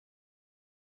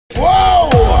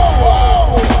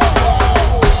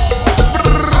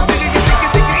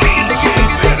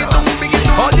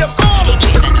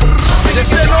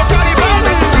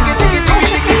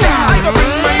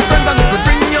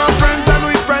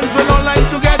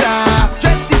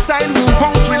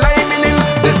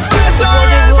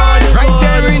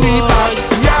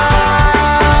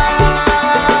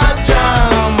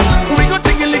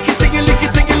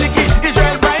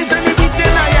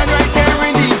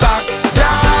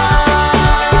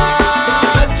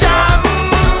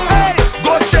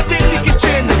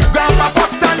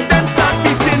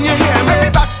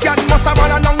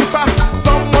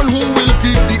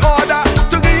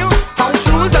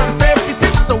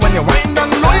down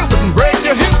low, you wouldn't break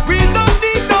your hip. We don't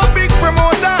need no big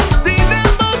promoter. The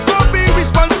members go be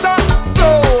responsible. So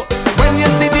when you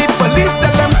see the police,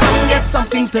 tell them come get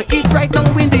something to eat right now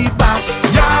in the back.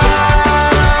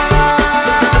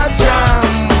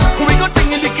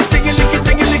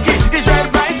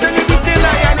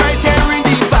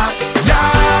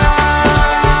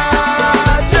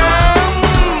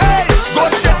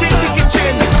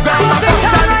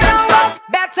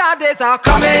 Are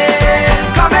coming,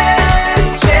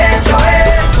 change your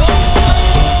ways.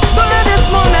 Don't let this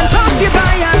moment pass you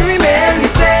by and remain the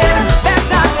same.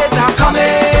 Better days are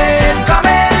coming,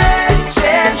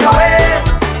 change your ways.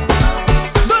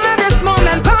 Don't let this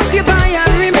moment pass you by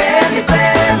and remain the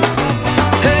same.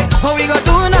 Hey, what we gonna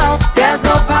do now? There's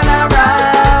no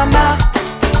panorama.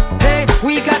 Hey,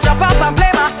 we can jump up and play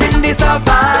mass in the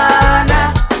savannah.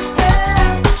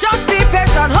 Just be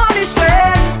patient, hold it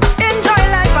straight. Enjoy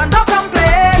life and don't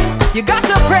complain. You got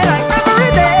to pray like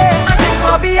every day, and things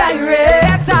will be irate.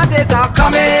 Better days are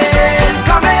coming,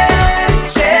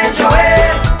 change your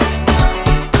ways.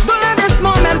 Don't let this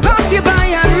moment pass you by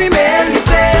and remain the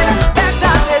same.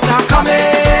 Better days are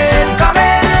coming,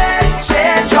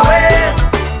 change your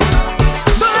ways.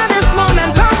 Don't let this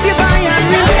moment pass you by and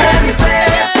remain the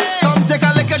same. Come take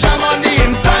a lick of jam on the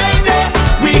inside.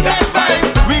 We got vibe,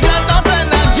 we got enough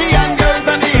energy and girls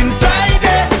on the inside.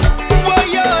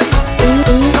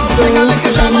 Take a lick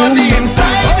of jam on the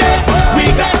inside. We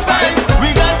got vibes,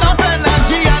 we got enough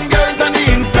energy and girls on the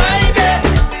inside.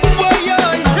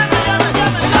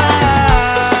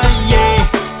 Yeah,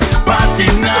 party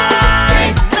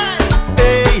nice.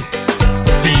 Hey,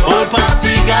 the whole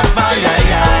party got fire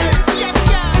eyes.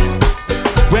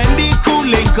 When the crew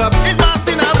link up, it's mass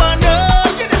in a bundle.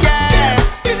 Yeah,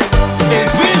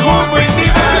 it's we who bring the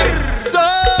vibe. So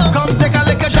come take a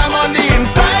lick of jam on the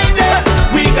inside.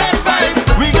 We got vibes,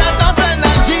 we got enough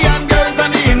energy and girls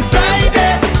on the inside.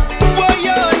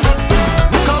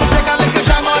 Come take a lick of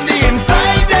jam on the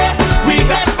inside. We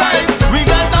got vibes, we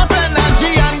got enough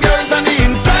energy and girls on the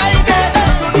inside.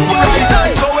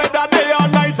 So whether day or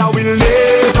night, I will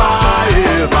never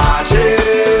ever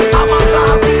change. I'm a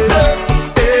happiness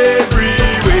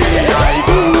everywhere I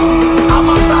go. I'm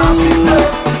a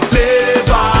happiness,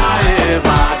 never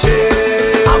ever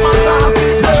change. I'm a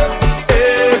happiness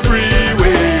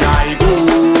everywhere I go.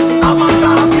 I'm a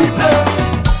happiness.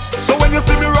 So when you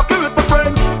see me rocking with my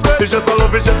friends, it's just a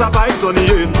love, it's just a vibes on the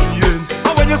ends.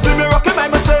 And when you see me rocking by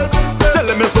myself, tell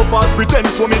them it's no false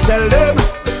pretense, so me tell them.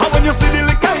 And when you see the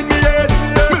liquor in me head,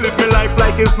 me live me life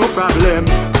like it's no problem.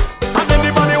 And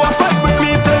anybody who fight with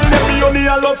me, tell them me only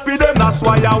a love for them. That's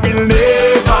why I will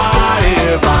never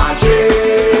ever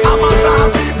change. I'm a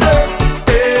happiness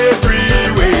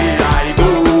everywhere I go.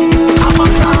 I'm a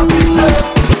happiness,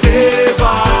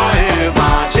 never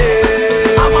ever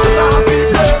change. I'm a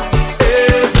happiness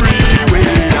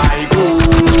everywhere I go.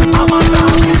 I'm a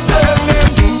happiness.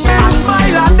 I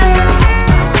smile at them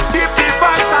if the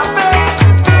vibes are fake,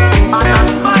 and I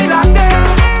smile at them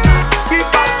if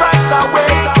bad vibes are way.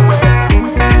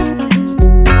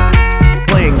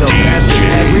 Playing the best in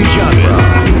every genre.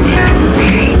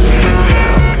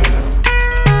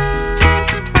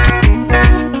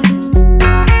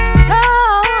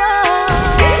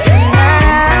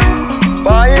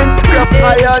 Buying scrap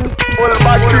iron, full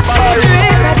battery fire.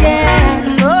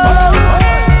 Again,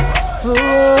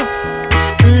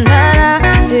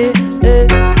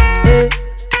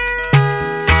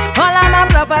 all of my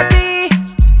property,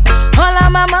 all of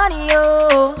my money,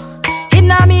 oh, it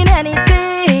not mean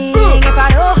anything if I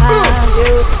don't have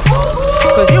you.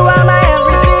 'Cause you are my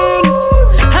everything,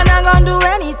 and I'm gonna do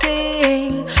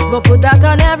anything. Go put that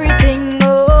on everything,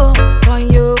 oh, for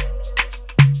you.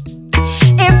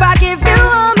 If I give you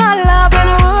all my love,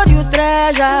 and would you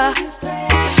treasure?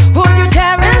 Would you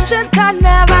cherish it and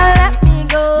never let me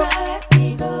go?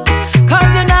 'Cause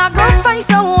you're not gonna find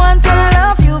someone to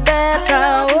love you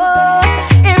better, oh.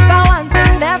 If I want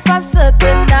it, that for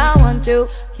certain, I want you.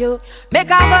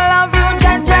 Make I go love you,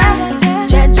 Jaja,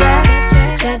 Jaja,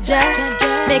 Jaja.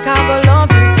 Make I go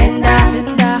love you, tender,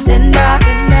 tender, tender,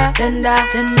 tender, tender,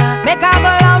 tender. Make I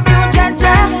go love you,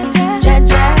 Jaja,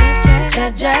 Jaja,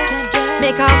 Jaja.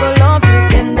 Make I go love you,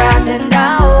 tender, tender,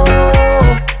 oh,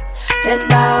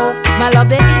 tender, oh. My love,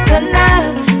 the eternal,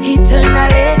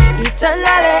 eternally,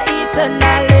 eternally,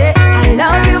 eternally. I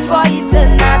love you for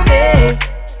eternity.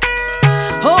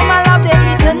 Oh, my love, the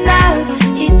eternal,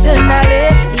 eternally,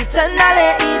 eternally,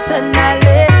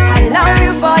 eternally. I love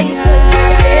you for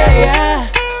eternity. Yeah.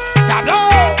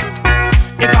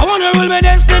 If I wanna rule my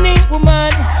destiny,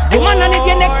 woman, I need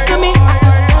you next to me.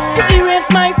 You erase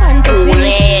my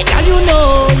fantasy. Girl, you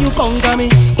know you conquer me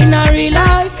in a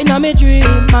me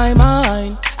dream, my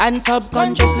mind, and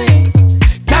subconsciously.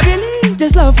 Can't believe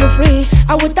this love for free.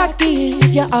 I would not give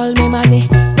you all my money.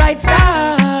 Bright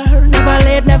star, never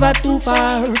late, never too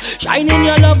far. Shining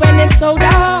your love when it's so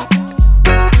dark.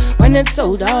 When it's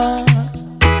so dark.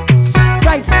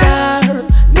 Bright star,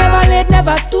 never late,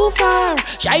 never too far.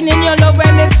 Shining your love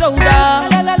when it's so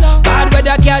dark. Bad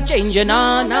weather can't change you,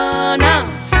 nah, nah, nah.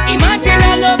 Imagine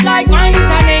a love like mine with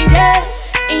an angel.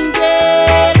 Angel,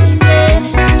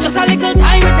 angel. Just a little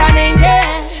time with an angel.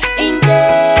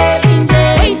 Angel,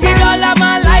 angel. Waited all of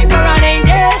my life for an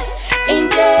angel.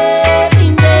 Angel,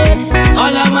 angel.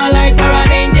 All of my life for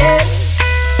an angel.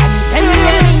 And you send me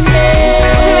an angel.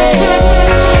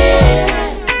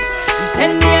 You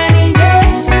send me an angel.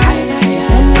 You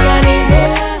send me an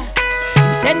angel.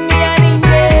 You send me an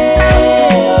angel.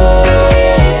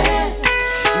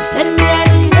 You send me an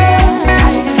angel.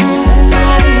 You send me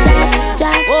an angel.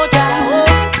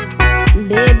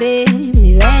 Baby, me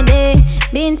ready.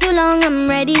 Been too long, I'm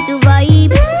ready to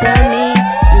vibe. Tell me,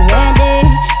 you ready?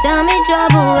 Tell me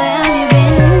trouble, where have you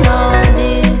been all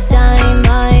this time?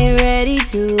 I ready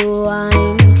to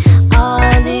wine.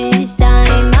 All this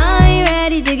time, I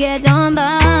ready to get on by.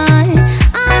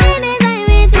 All the days I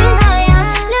waiting for ya.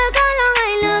 Look how long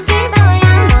I looking for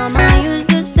ya. Mama used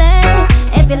to say,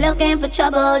 if you're looking for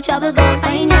trouble, trouble go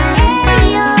find ya.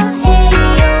 Hey yo,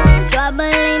 trouble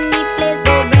in the place,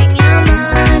 go bring your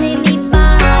man in the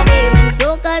party. When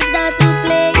soca's start to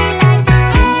play like,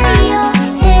 hey yo,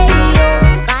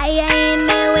 fire in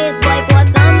my waist, boy, pour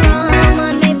some rum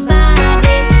on my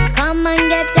body. Come and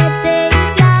get that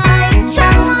taste like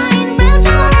trouble wine, real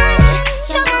trouble wine,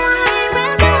 trouble wine,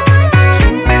 real trouble wine.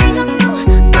 And I don't know,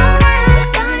 go on,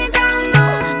 turn it around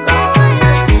now, go on.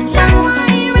 Trouble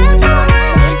wine, real trouble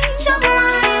wine, trouble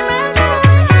wine, real trouble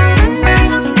wine. And I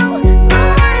don't know, go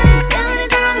on, turn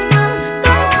it around now,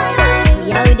 go on.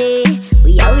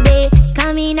 We out there,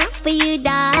 coming up for you,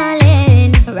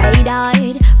 darling. Ride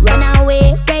hard, run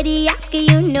away, ready after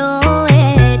you know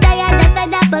it. Tired of the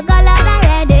dapper girl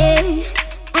already.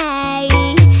 Hey,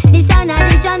 the sound of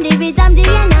the drum, the rhythm, the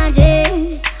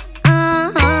energy.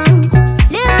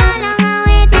 Look how long I'm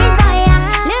waiting for ya.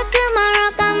 Look tomorrow,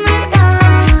 come and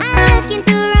gone. I'm looking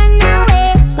to run away.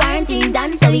 Quarantine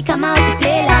done, so we come out to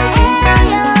play like hey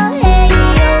yo,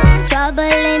 trouble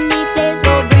in the place,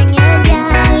 go bring your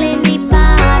girl in the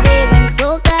party. When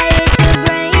soca hit your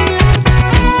brain like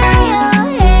hey yo,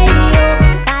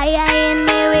 fire in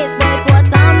my waist, boy, pour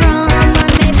some rum on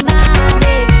my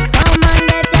body. Come and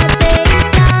get that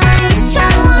taste like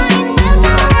trouble wine, real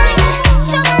trouble wine,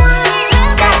 trouble wine,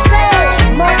 real trouble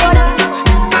wine. More than I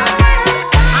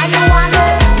know.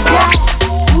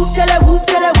 Whoop tele, whoop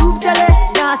tele, whoop tele.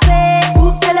 Now say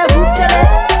whoop tele, whoop tele,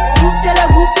 whoop tele,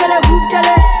 whoop tele, whoop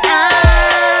tele.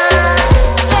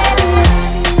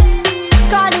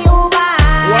 Call the Uber.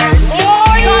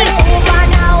 Call the Uber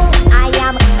now. I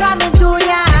am coming to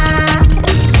ya.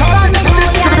 Call the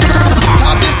Uber.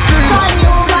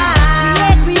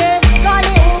 Call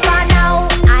the Uber now.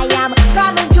 I am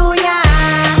coming to ya.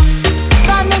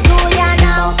 Coming to ya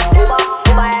now.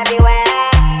 Uber everywhere.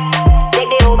 Take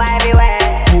the Uber everywhere.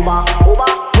 Uber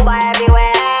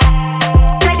everywhere.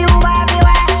 Take the Uber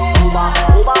everywhere.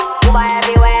 Uber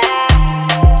everywhere.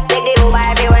 Take the Uber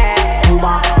everywhere.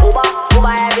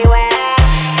 Uber everywhere.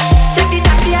 Take the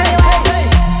taxi everywhere.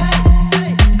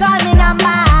 Call me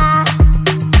number.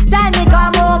 Tell me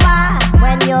come over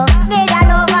when you need a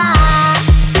lover.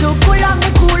 To pull up the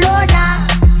Kulona.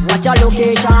 What's your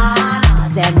location?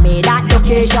 Send me that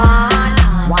location.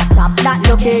 WhatsApp that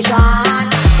location.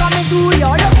 Coming to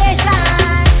your location.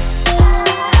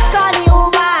 Call the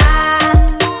Uber.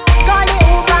 Call the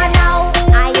Uber now.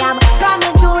 I am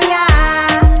coming to ya.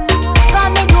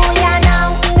 Coming to ya now.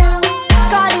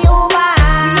 Call the Uber.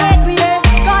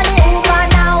 Call the Uber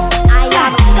now. I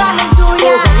am coming to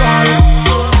ya.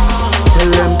 Tell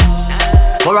them,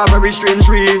 for a very strange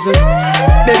reason,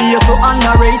 baby, you're so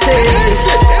underrated.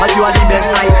 Cause you are the best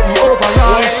I see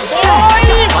overall.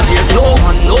 But there's no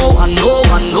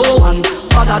one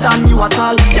other than you at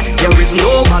all. Yeah, there is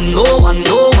no one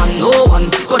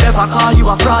could ever call you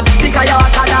a fraud. Because you're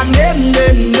hotter than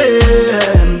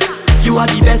them. You are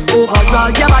the best overall.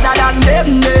 You're better than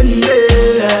them.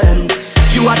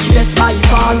 You are the best by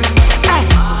far. Hey,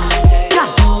 yeah.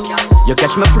 You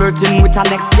catch me flirting with a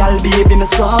next gal, baby, me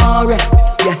sorry.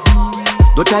 Yeah,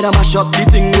 don't try to mash up the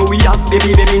thing we have,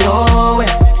 baby, no way.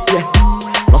 Yeah,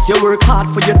 plus you work hard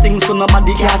for your things, so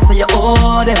nobody can say you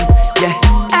owe them. Yeah,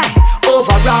 hey,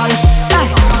 overall, hey,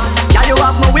 yeah, you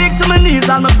have me weak to my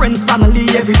knees. All my friends, family,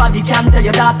 everybody can tell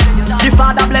you that. The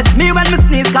Father bless me when me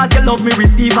sneeze, cause you love me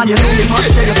receive and you know me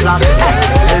must tell you flat.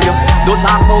 Tell you, don't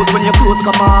talk about when your clothes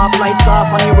come off, lights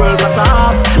off and the world got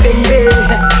off. Hey, hey,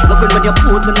 loving when you're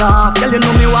posing off. Girl, you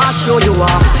know me want show you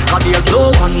off. Cause there's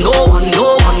no one, no one,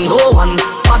 no one, no one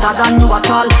other than you at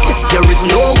all. There is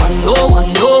no one, no one,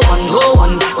 no one, no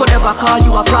one could ever call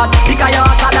you a fraud. Because you're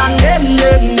hotter than them.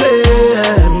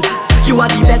 You are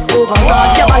the best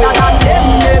overall. You're better than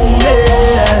them.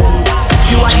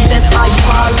 You are the best by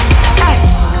far. Hey,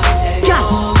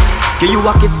 girl, give you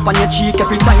a kiss on your cheek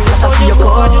every time that I see your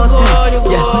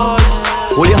cousin. Yeah.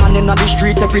 Hold your hand in the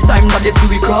street every time that they see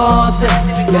we cross.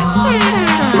 Yeah.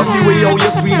 Plus the way how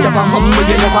you sweet, ever humble,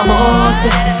 you never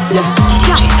must. Yeah.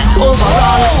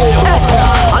 Overall,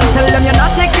 and tell them you're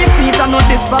not take defeat. I know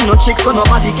this from no chick, so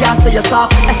nobody can say you're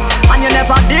soft. And you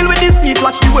never deal with deceit.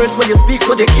 Watch the words when you speak,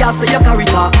 so they can't say you carry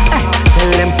talk. Tell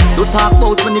them, don't talk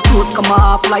about when the clothes come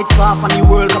off, lights off and the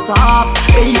world cut off.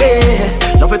 Hey,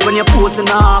 yeah. Love it when you're posing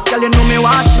off. Girl, you know me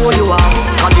want show you off.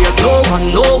 And there's no one,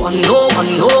 no one, no one,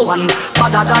 no one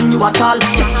better than you at all.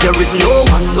 There is no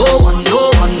one, no one, no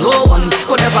one, no one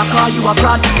could ever call you a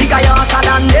fraud. Because you're hotter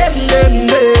than them.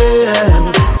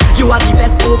 You are the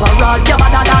best overall. You're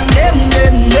better than them.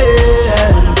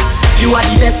 You are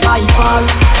the best by far.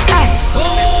 Hey,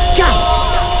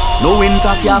 no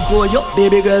winter can cool you,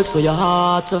 baby girl, so your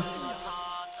heart.